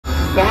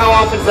So how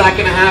often is that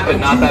going to happen?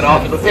 Not that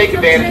often. Let's take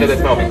advantage of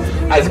this moment.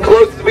 As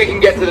close as we can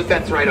get to the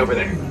fence right over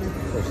there.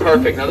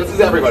 Perfect. Now this is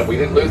everyone. We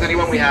didn't lose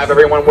anyone. We have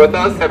everyone with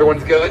us.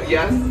 Everyone's good.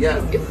 Yes,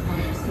 yes, yes.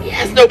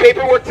 Yes, no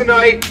paperwork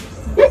tonight.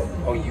 Whoa.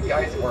 Oh, you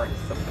guys weren't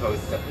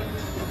supposed to.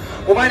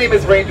 Well, my name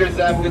is Ranger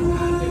Zeb.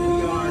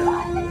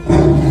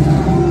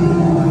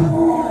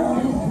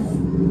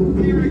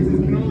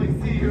 T-Rexes can only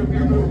see you if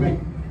you're moving.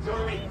 So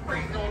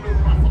freeze, don't move,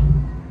 muscle.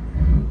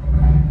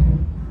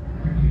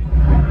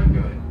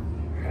 Good.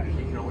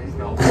 He can only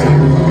smell. His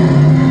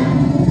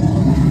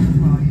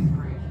body's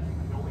great.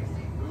 He can only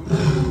see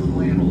moving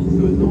flannels.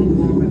 So no one's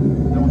moving.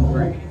 No one's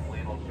wearing any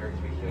flannel shirts.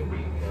 We should be.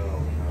 No.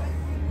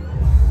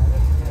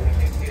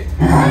 We can't see it.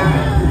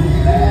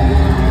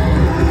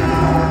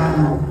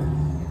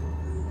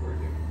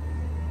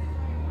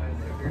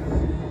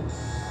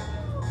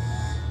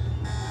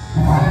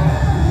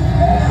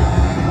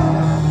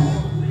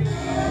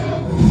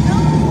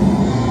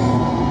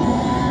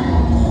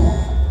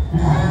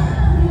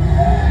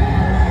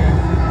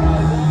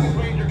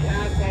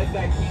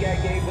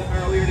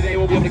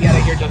 We'll be able to get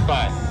it here just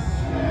fine.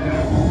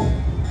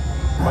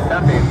 What's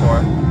that mean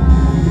for?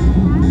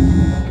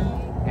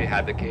 You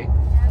had the key?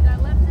 And I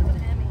left it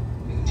with Emmy.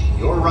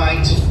 Your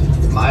right,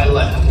 my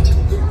left.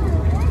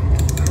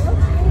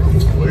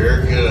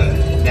 We're